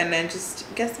messy, and then just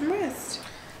get some rest.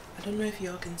 I don't know if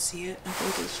y'all can see it. I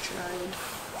think it's dried.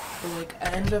 But like,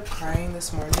 I ended up crying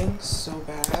this morning so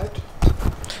bad.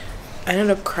 I ended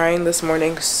up crying this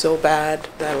morning so bad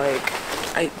that like,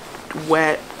 I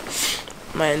wet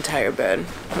my entire bed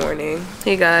morning.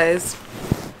 Hey guys,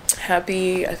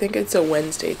 happy, I think it's a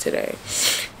Wednesday today.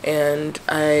 And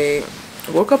I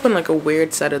woke up on like a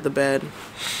weird side of the bed.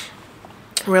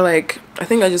 Where like I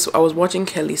was watching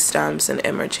Kelly Stamps and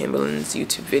Emma Chamberlain's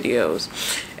YouTube videos,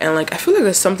 and like I feel like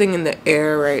there's something in the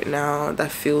air right now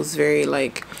that feels very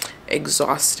like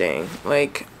exhausting.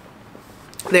 Like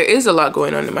there is a lot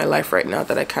going on in my life right now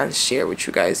that I can't share with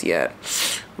you guys yet,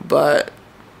 but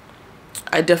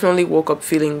I definitely woke up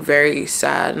feeling very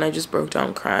sad, and I just broke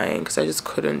down crying because I just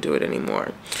couldn't do it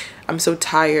anymore. I'm so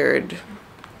tired.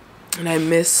 And I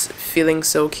miss feeling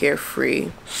so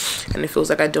carefree, and it feels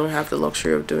like I don't have the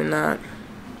luxury of doing that.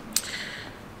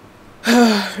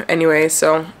 Anyway,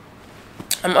 so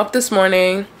I'm up this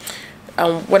morning.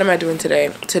 What am I doing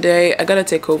today? Today I gotta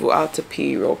take Kovu out to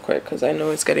pee real quick because I know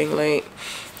it's getting late,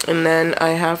 and then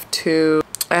I have to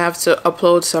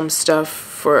upload some stuff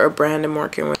for a brand I'm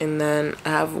working with, and then I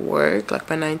have work like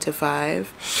my 9 to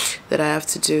 5 that I have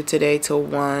to do today till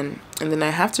 1, and then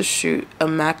I have to shoot a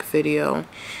Mac video.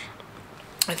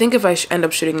 I think if I end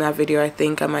up shooting that video, I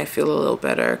think I might feel a little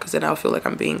better because then I'll feel like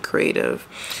I'm being creative.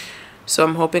 So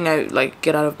I'm hoping I like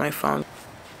get out of my funk.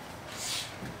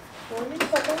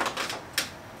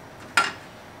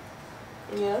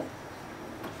 Yeah.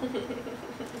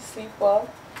 Sleep well.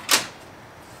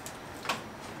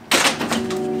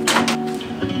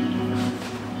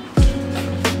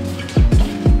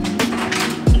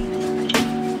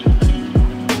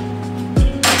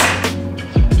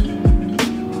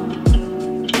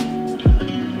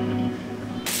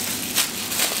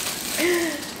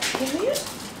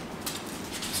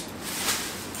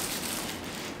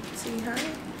 Say hi.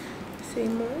 Say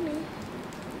morning.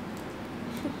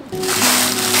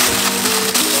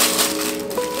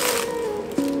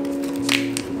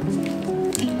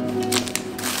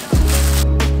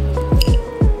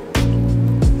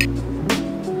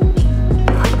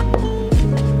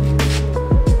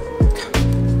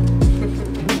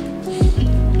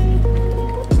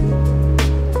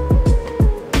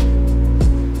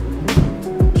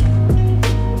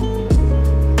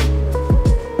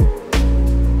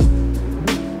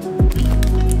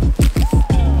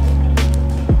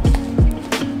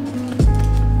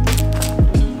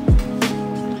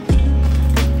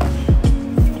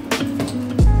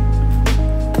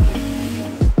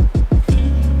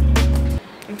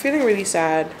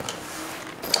 sad.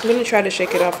 I'm gonna try to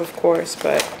shake it off, of course,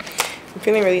 but I'm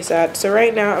feeling really sad. So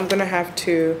right now I'm gonna have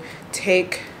to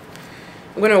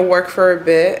I'm gonna work for a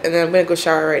bit, and then I'm gonna go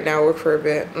shower right now, work for a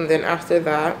bit, and then after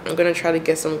that I'm gonna try to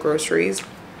get some groceries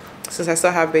since I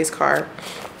still have base car.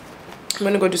 I'm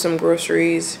gonna go do some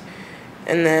groceries,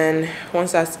 and then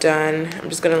once that's done, I'm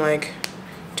just gonna like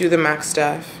do the Mac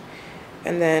stuff,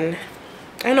 and then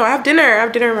I don't know, I have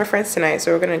dinner with my friends tonight,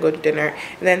 so we're gonna go to dinner,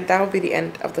 and then that will be the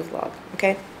end of the vlog.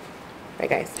 Okay, bye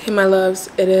guys. Hey my loves,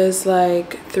 it is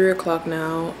like 3 o'clock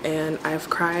now, and I've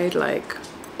cried like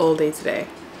all day today,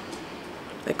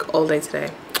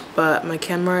 but my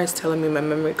camera is telling me my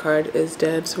memory card is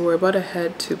dead, so we're about to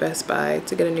head to Best Buy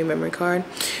to get a new memory card,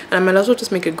 and I might as well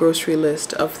just make a grocery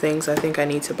list of things I think I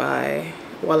need to buy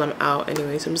while I'm out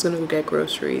anyway. So I'm just gonna go get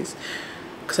groceries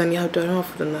because I don't have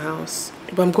food in the house.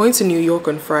 But I'm going to New York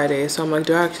on Friday, so I'm like,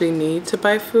 do I actually need to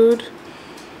buy food?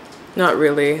 Not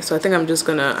really. So I think I'm just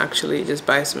gonna actually just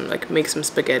buy some, like make some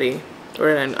spaghetti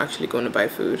rather than actually going to buy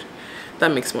food.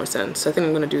 That makes more sense. So I think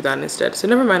I'm gonna do that instead. So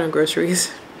never mind on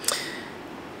groceries.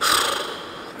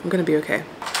 I'm gonna be okay.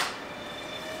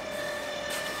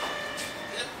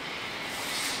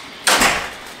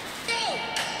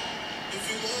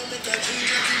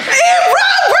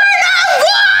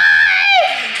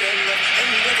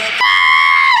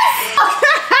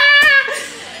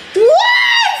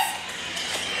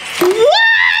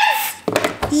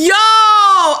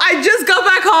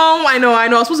 I know, I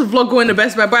was supposed to vlog going to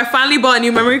Best Buy, but I finally bought a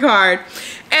new memory card.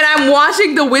 And I'm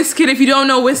watching the Wizkid. If you don't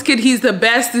know Wizkid, he's the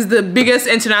best, he's the biggest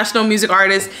international music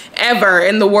artist ever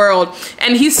in the world.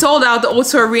 And he sold out the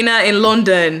O2 Arena in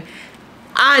London.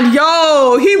 And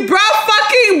yo, he brought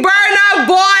fucking Burna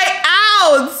Boy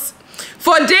out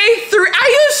for day 3. Are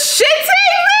you shitting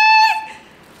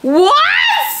me? What?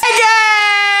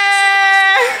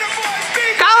 Yeah!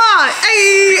 Come on,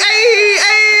 hey, hey,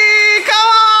 hey, come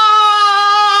on!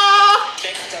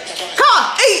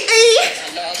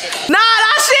 Nah,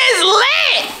 that shit is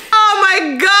lit! Oh my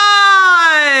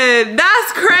god!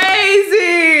 That's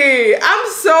crazy! I'm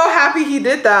so happy he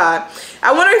did that.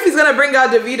 I wonder if he's gonna bring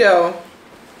out Davido.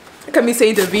 Look at me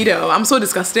saying Davido. I'm so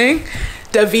disgusting.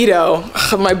 Davido,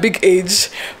 my big age.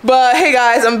 But hey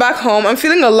guys, I'm back home. I'm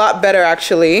feeling a lot better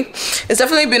actually. It's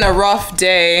definitely been a rough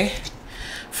day.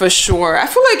 For sure. I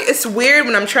feel like it's weird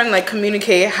when I'm trying to like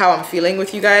communicate how I'm feeling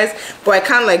with you guys, but I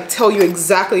can't like tell you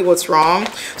exactly what's wrong.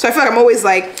 So I feel like I'm always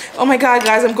like, oh my god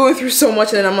guys, I'm going through so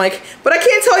much, and then I'm like, but I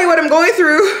can't tell you what I'm going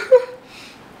through.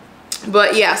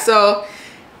 But yeah, so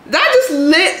that just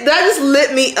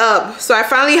lit me up. So I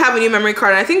finally have a new memory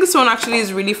card, and I think this one actually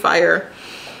is really fire.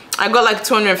 I got like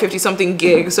 250 something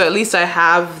gigs, so at least I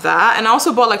have that. And I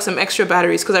also bought like some extra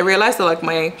batteries because I realized that like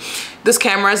this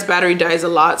camera's battery dies a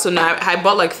lot, so now I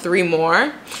bought like 3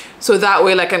 more, so that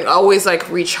way like I can always like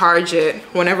recharge it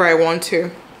whenever I want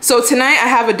to. So tonight I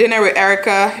have a dinner with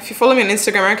Erica. If you follow me on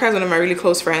Instagram, Erica is one of my really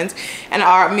close friends, and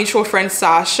our mutual friend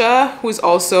Sasha, who's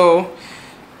also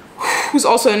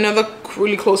another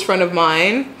really close friend of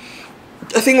mine.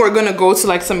 I think we're gonna go to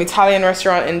like some Italian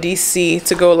restaurant in DC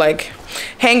to go like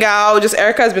hang out. Just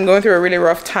Erica has been going through a really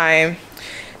rough time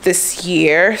this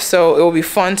year, so it will be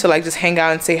fun to like just hang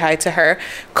out and say hi to her.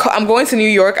 I'm going to New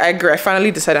York. I agree. I finally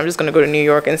decided I'm just gonna go to New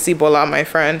York and see Bola, my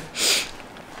friend,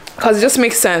 because it just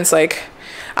makes sense. Like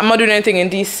I'm not doing anything in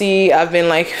DC. I've been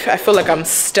like, I feel like I'm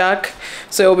stuck,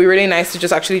 so it'll be really nice to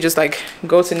just actually just like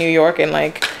go to New York and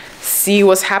like see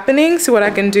what's happening, see what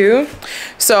I can do.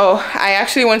 So I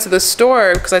actually went to the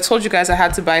store because I told you guys I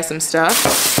had to buy some stuff.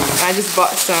 I just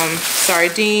bought some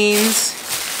sardines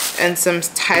and some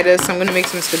Titus. I'm gonna make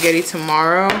some spaghetti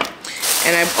tomorrow,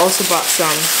 and I've also bought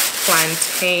some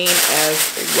plantain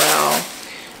as well.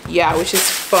 Yeah, which is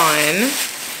fun.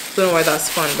 Don't know why that's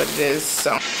fun, but it is.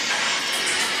 So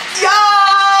yeah,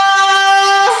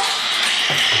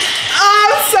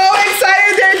 I'm so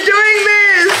excited they're doing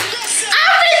this.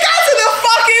 Africa to the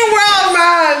fucking world,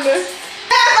 man.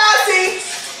 Hey, Bossy.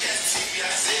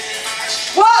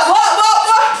 What?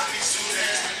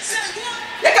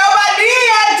 You got my knee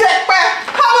and take back.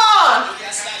 Come on.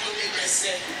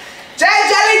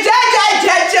 Jelly.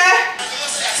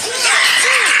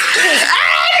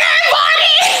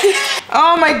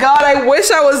 Oh my god, I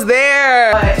wish I was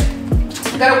there. But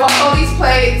gotta wash all these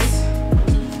plates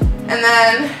and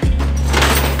then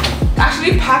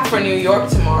actually pack for New York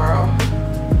tomorrow.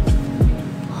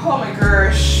 Oh my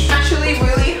gosh, I'm actually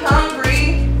really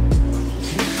hungry.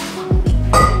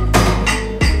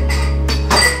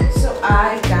 So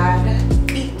I gotta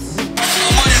eat.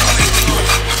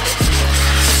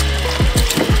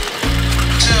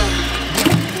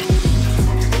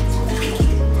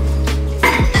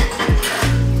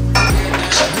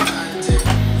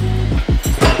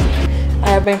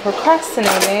 I've been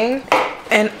procrastinating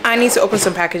and I need to open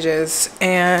some packages,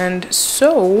 and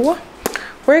so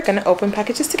we're gonna open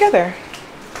packages together.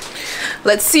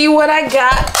 Let's see what I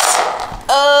got.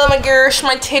 Oh my gosh,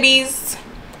 my titties.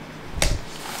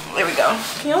 There we go.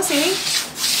 Can y'all see me?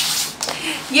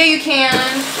 Yeah, you can.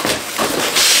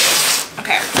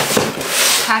 Okay.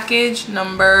 Package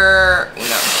number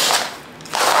uno.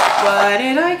 What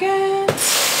did I get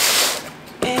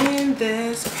in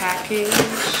this package?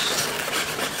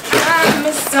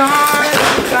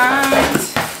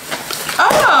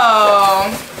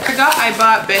 Oh, I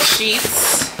bought bed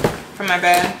sheets for my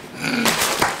bed.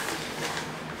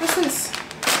 What's this?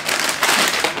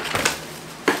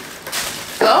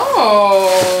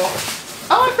 Oh,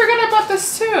 I forgot about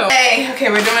this too. Hey, okay,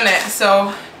 we're doing it.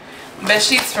 So, bed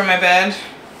sheets for my bed.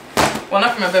 Well,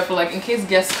 not for my bed, but like in case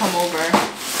guests come over.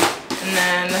 And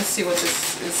then let's see what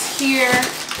this is here. I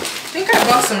think I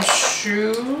bought some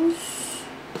shoes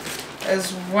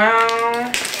as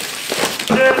well.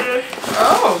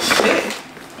 Oh shit.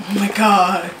 Oh my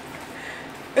god.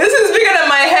 This is bigger than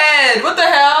my head. What the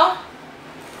hell?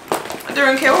 I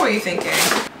don't care. What were you thinking?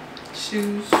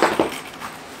 Shoes.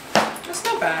 That's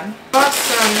not bad. Bought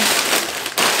some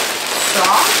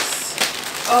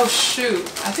socks. Oh shoot.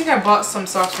 I think I bought some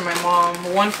socks for my mom.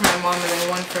 One for my mom and then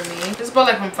one for me. Just bought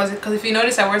like from Fuzzy, because if you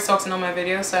notice I wear socks in all my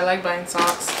videos, so I like buying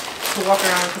socks to walk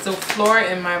around because the floor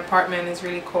in my apartment is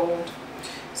really cold.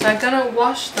 So I'm gonna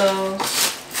wash those.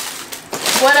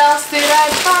 What else did I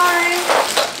buy?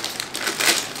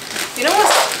 You know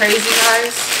what's crazy,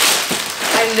 guys?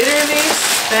 I literally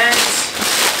spent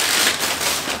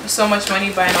so much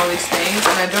money buying all these things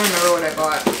and I don't remember what I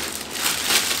bought.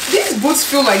 These boots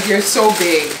feel like they're so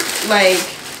big. Like,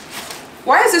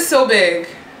 why is this so big?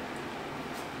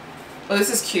 Oh,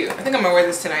 this is cute. I think I'm gonna wear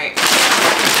this tonight.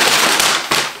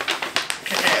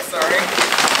 Okay, sorry.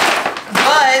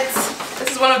 But this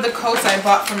is one of the coats I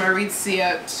bought from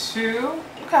Aritzia too.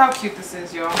 Look at how cute this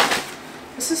is, y'all.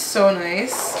 This is so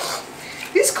nice.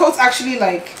 These coats actually,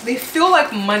 like, they feel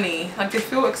like money. Like, they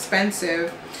feel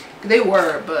expensive. They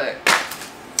were, but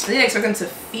I didn't expect them to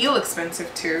feel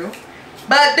expensive too.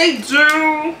 But they do.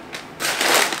 Ooh.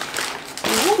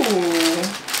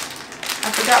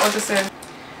 I forgot what this said.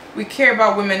 We care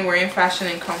about women wearing fashion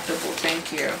and comfortable.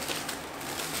 Thank you.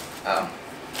 Oh.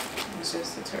 It's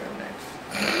just a turtleneck.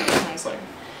 I was like,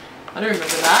 I don't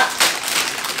remember that.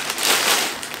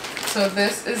 So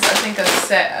this is, I think, a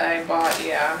set I bought.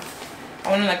 Yeah. I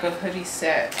wanted like a hoodie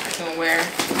set I can wear.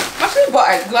 I'm actually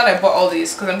glad I bought all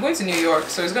these because I'm going to New York,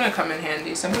 so it's going to come in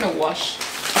handy. So I'm going to wash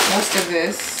most of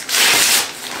this.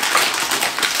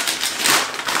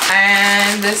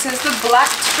 And this is the black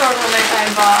turtleneck I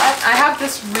bought. I have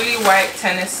this really white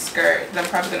tennis skirt that I'm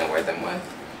probably going to wear them with.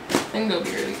 I think they'll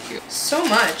be really cute. So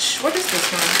much. What is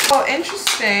this one? Oh,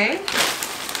 interesting.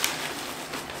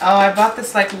 Oh, I bought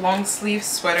this like long sleeve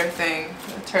sweater thing.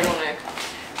 A turtleneck.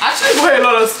 I actually buy a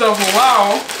lot of stuff.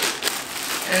 Wow.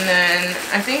 And then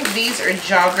I think these are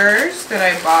joggers that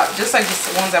I bought. Just like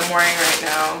the ones I'm wearing right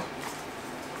now.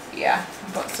 Yeah, I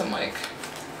bought some like...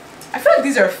 I feel like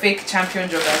these are fake Champion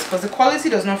joggers because the quality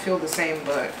does not feel the same,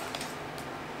 but...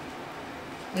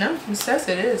 No, it says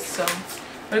it is, so...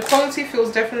 But the quality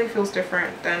definitely feels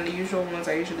different than the usual ones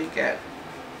I usually get.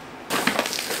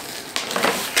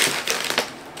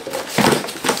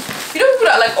 You know people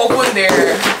that like open their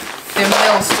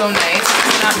mail so nice?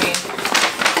 Not me.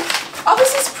 Oh,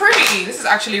 this is pretty. This is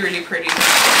actually really pretty.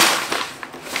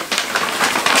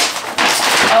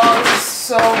 Oh, this is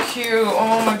so cute.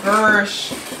 Oh my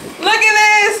gosh. Look at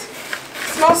this.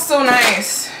 It smells so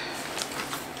nice.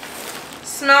 It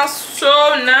smells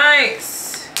so nice.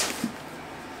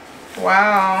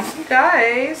 Wow, you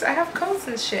guys, I have coats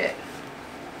and shit.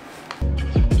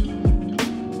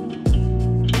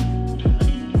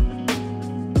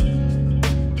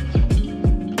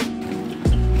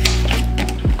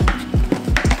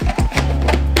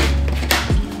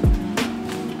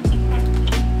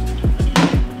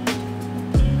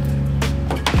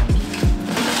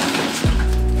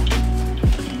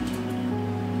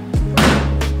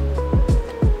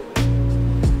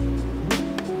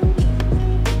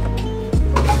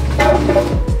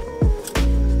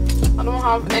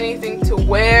 Anything to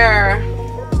wear.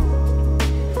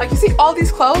 Like, you see all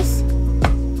these clothes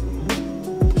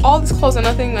are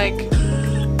nothing. Like,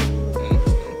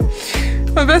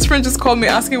 my best friend just called me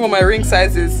asking what my ring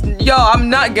size is. Yo, I'm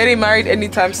not getting married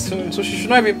anytime soon, so she should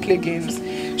not even play games.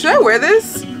 Should I wear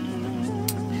this?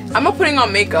 I'm not putting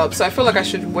on makeup, so I feel like I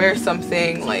should wear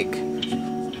something like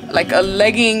a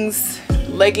leggings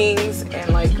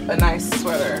and like a nice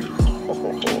sweater.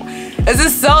 This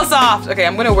is so soft. Okay,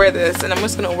 I'm gonna wear this and I'm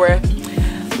just gonna wear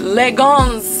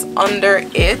leggings under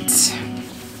it.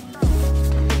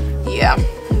 Yeah,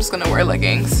 I'm just gonna wear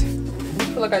leggings. I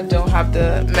feel like I don't have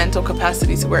the mental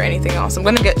capacity to wear anything else. I'm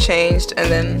gonna get changed and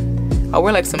then I'll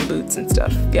wear like some boots and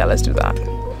stuff. Yeah, let's do that.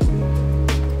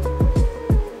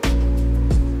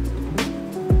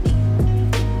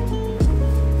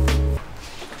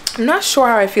 I'm not sure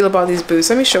how I feel about these boots.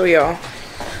 Let me show y'all.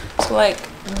 So like,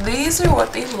 these are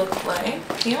what they look like.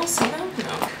 Can y'all see them?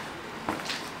 No.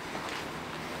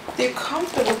 They're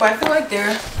comfortable, but I feel like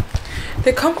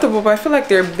they're comfortable, but I feel like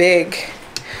they're big.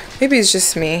 Maybe it's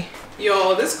just me.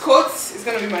 Yo, this coat is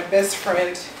gonna be my best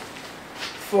friend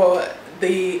for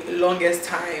the longest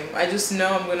time. I just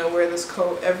know I'm gonna wear this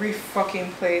coat every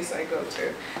fucking place I go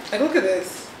to. Like, look at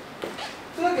this. I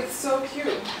feel like it's so cute.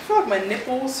 I feel like my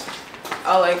nipples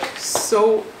are like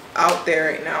so out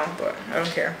there right now, but I don't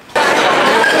care.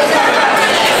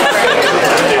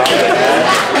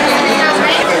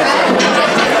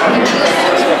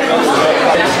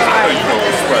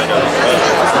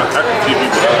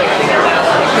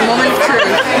 The moment of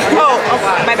truth. Oh,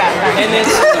 my bad. And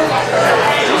it's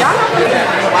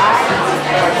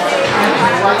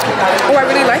oh, I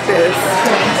really like this.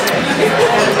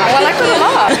 Oh, I like it a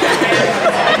lot.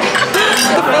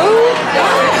 The food?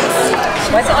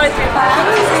 Why is it only 3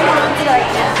 pounds?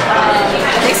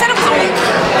 They said it was only.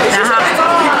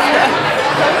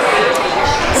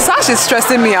 Sash is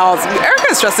stressing me out.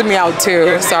 Erica's stressing me out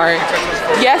too. Sorry.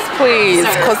 Yes, please.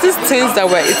 Because these things that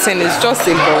we're eating is just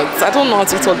a lot. I don't know how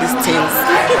to eat all these things.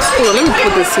 Hold on, let me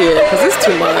put this here because it's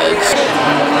too much.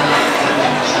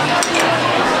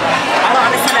 I don't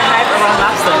understand the hype around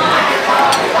lobster.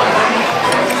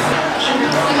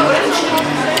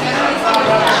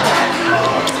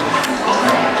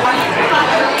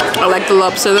 I like the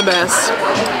lobster the best.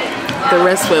 The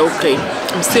rest were okay.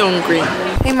 I'm still hungry.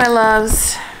 Hey my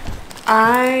loves,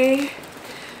 I'm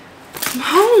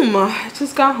home. I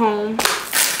just got home.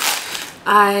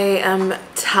 I am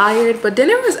tired, but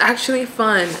dinner was actually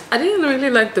fun. I didn't really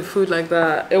like the food like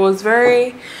that. It was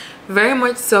very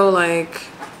much so like,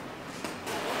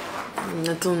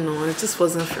 I don't know, it just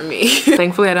wasn't for me.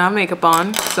 Thankfully I don't have makeup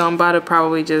on, so I'm about to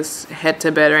probably just head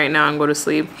to bed right now and go to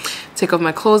sleep. Take off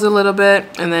my clothes a little bit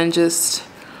and then just